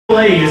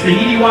Is the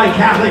E.D.White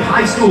Catholic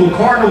High School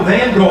Cardinal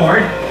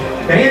Vanguard.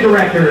 Band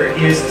director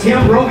is Tim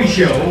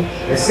Robichaud.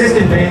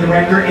 Assistant band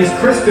director is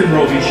Kristen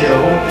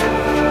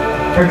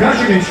Robichaud.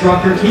 Percussion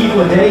instructor Keith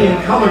Leday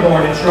and color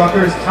guard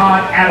instructor is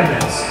Todd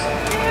Adamans.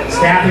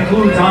 Staff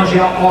includes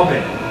Angel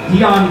Aubin,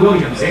 Dion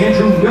Williams,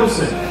 Andrew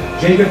Wilson,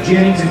 Jacob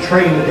Jennings, and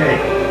Trey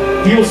Leday.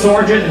 Field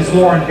sergeant is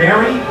Lauren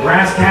Barry.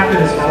 Brass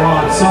captain is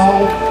Moran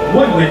Saul.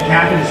 Woodwind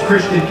captain is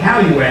Christian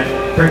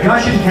Caluet.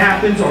 Percussion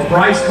captains are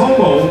Bryce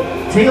Como,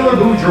 Taylor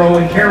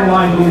Boudreau, and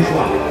Caroline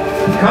Bourgeois.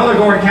 Color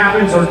guard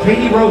captains are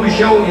Katie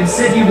Robichaud and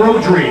Sydney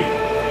Rodrigue.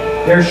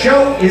 Their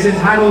show is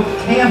entitled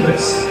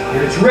Canvas,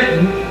 and it's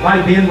written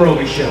by Ben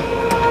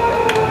Robichaud.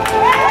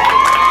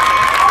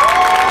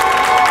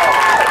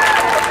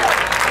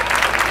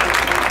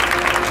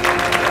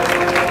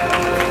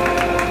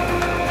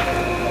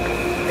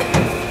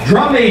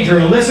 Drum major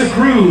Alyssa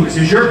Cruz,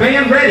 is your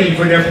band ready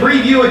for their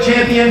Preview of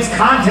Champions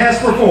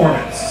contest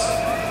performance?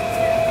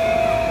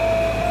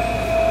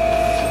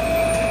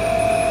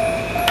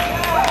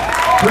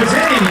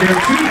 Presenting their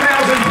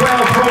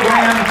 2012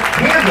 program,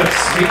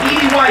 Canvas, the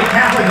E.D.White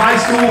Catholic High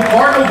School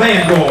Cardinal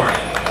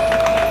Vanguard.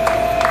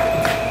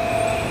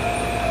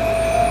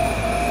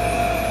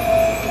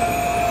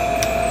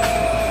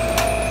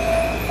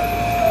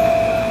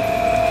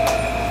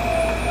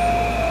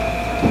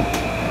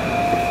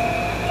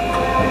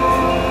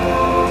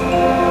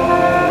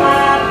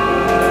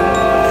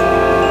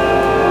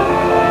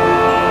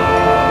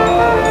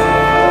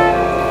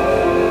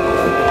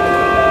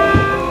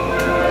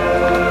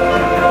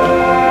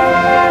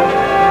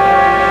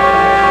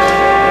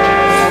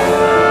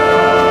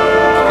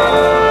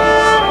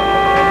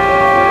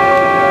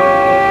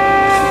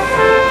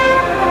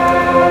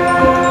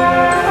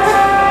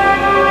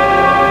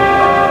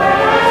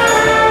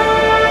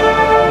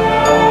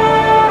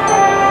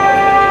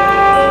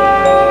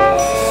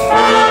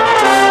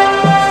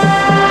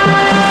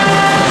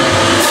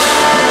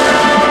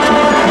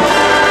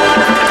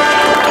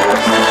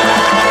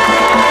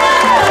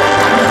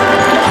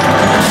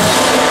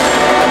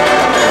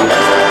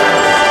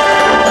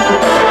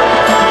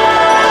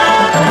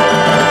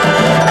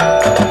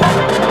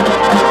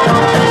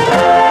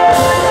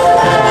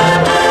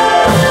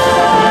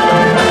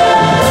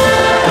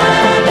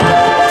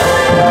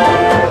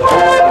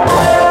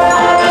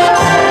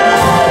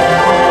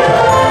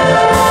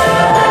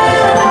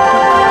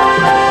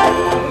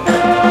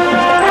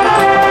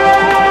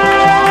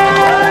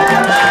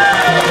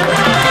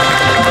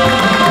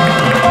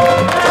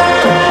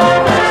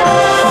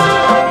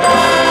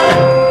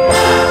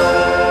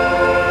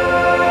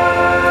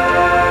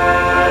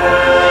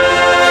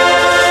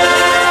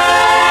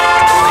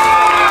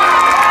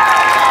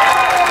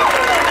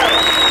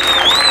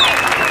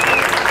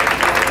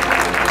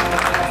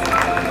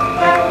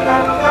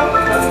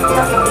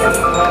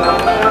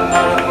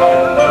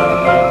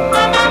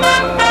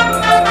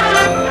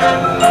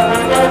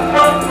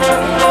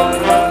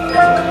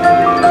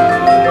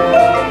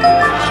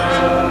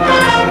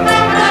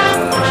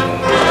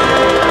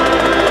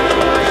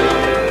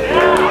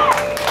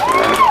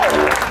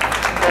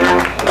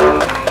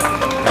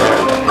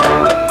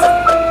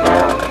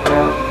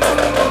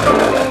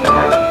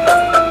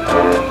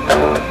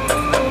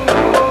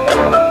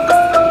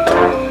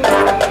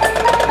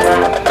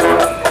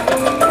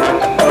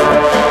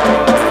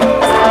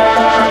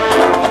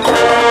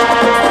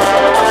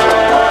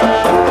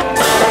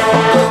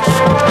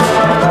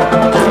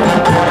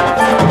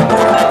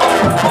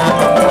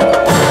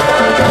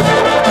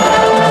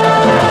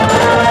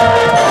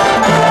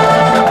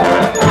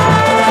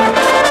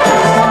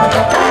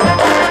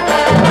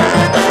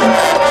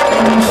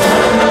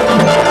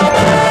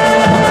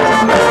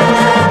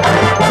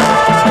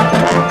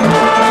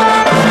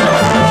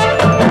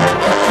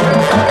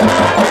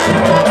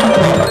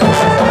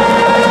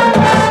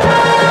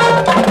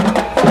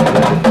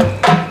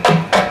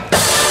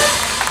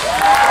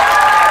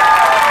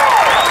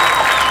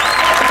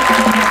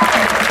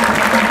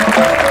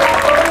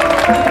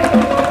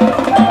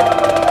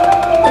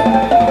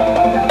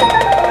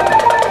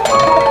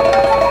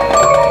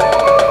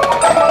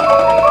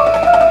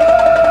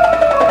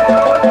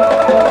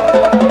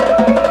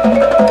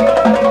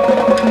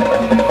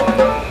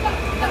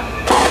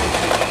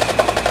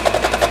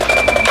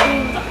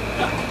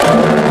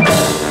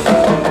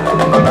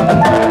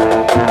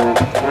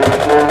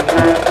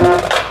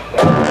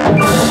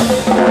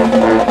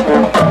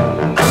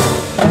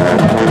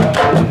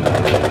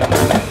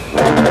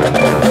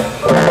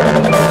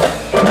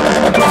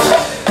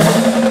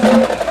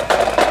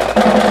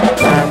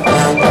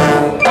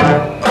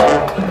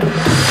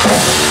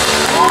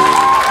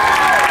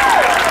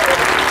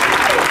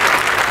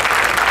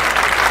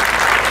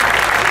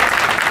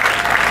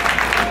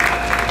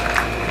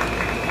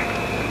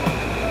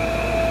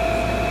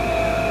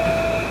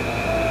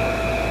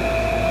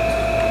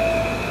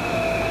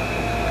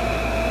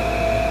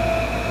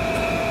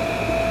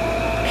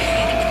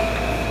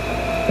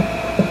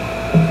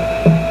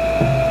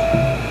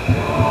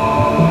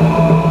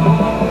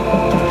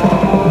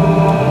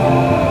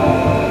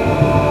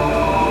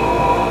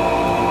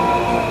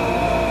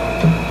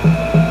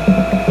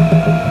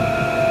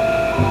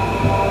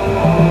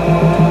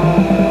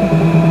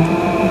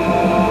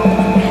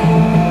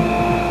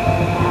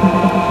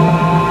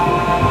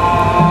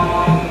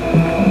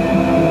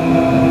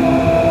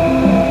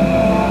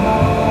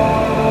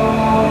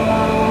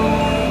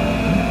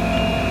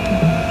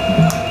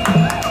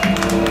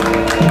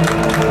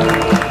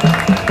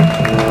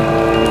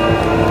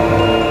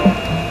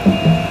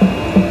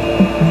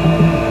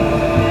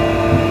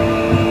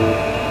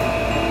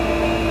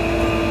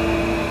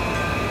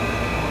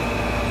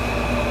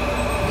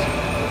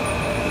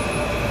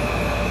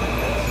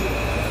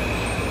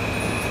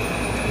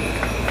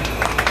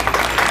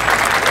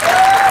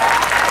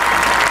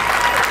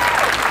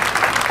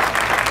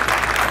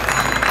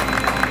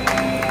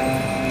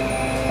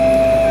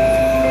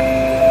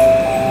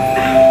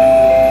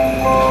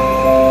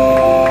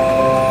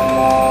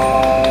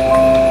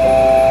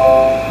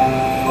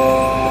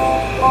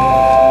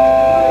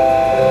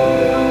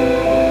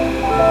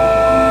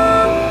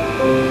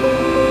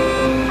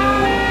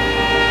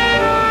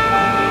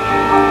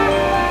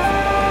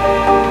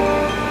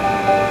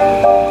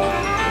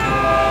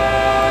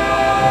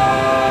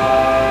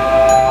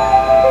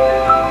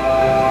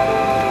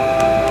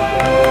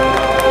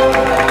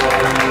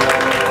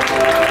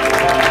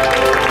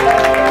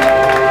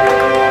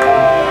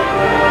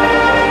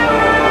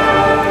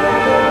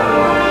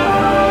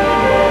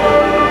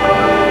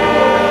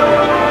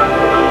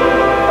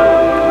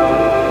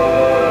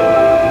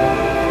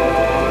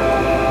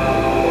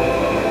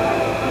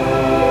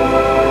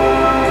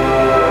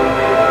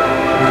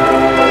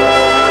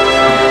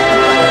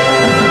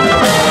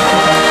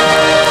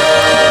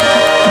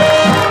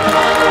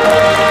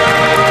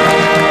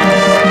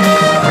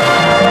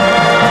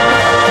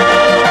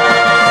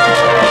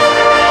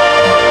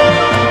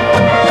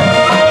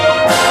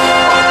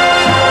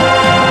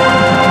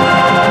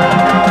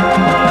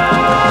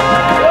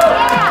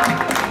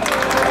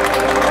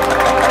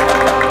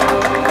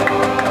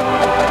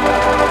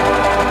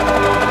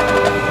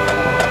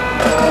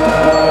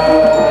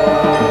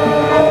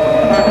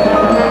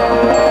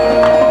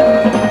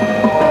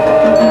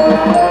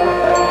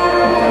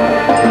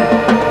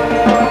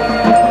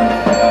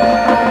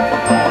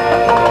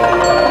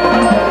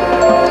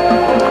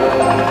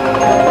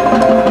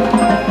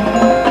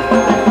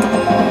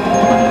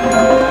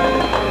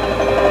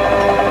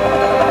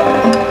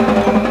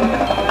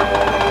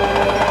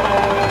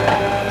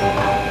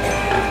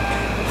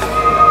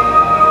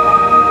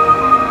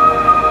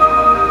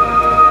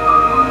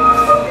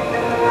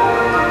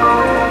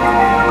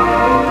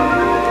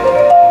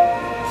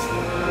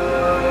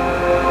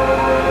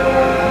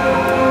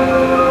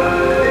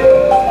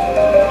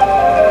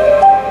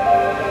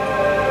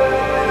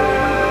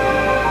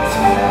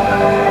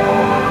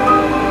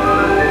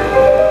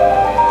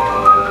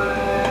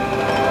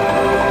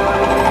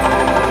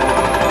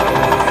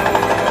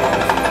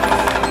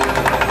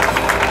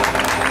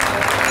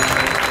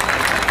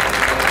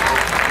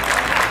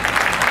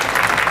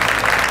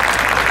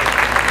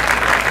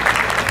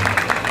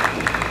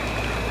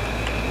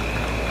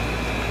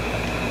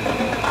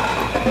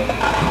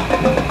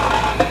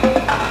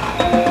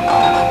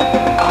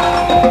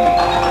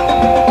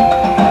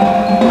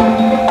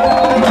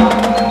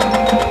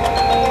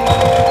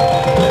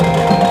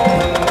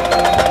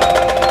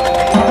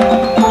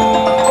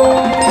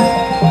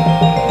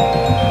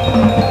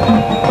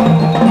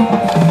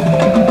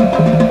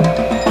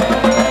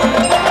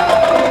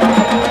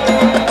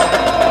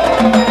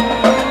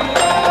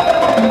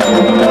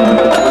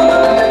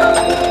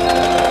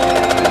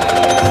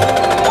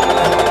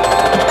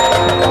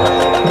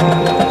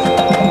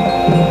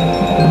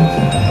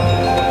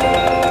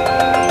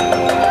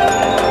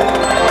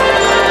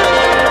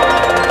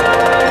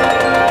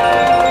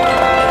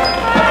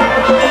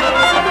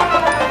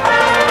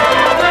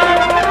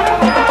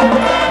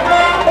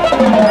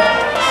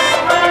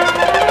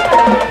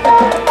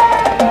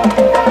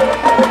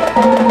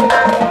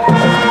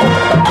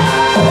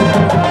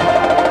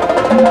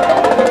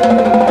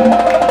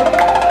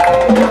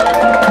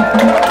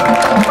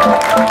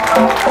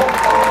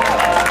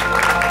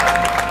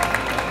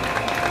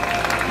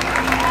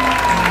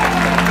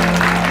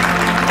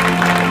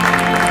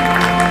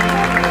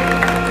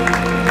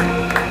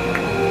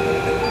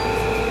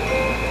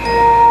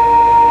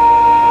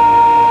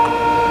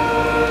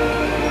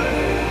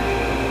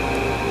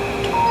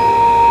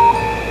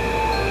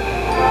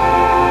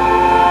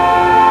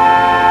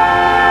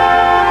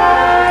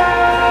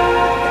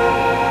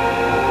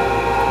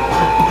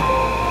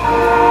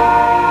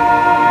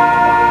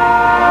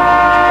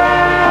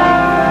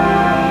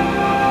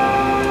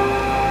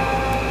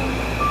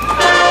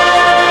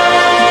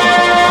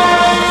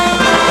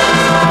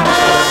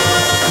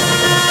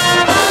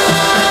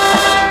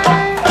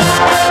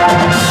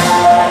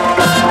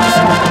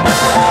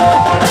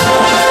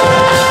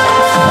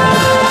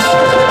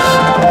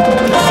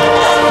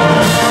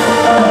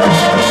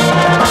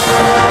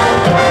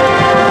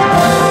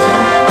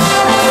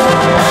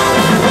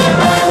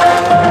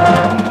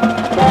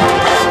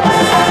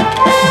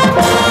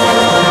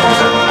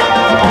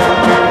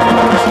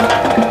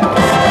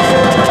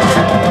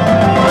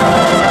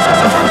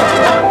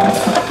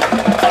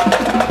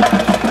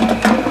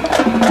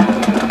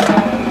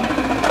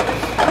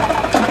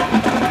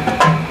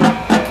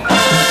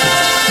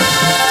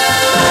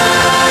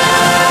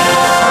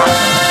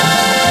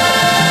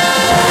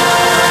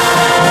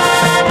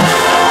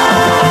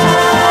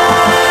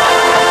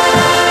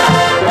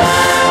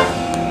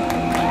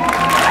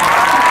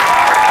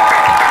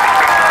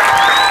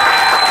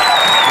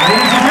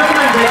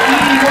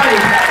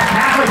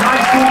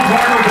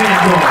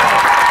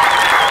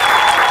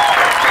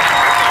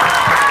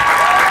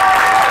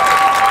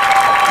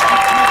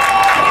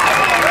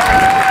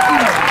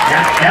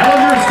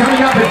 Elders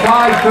coming up at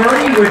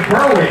 5:30 with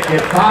Berwick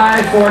at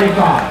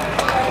 5:45.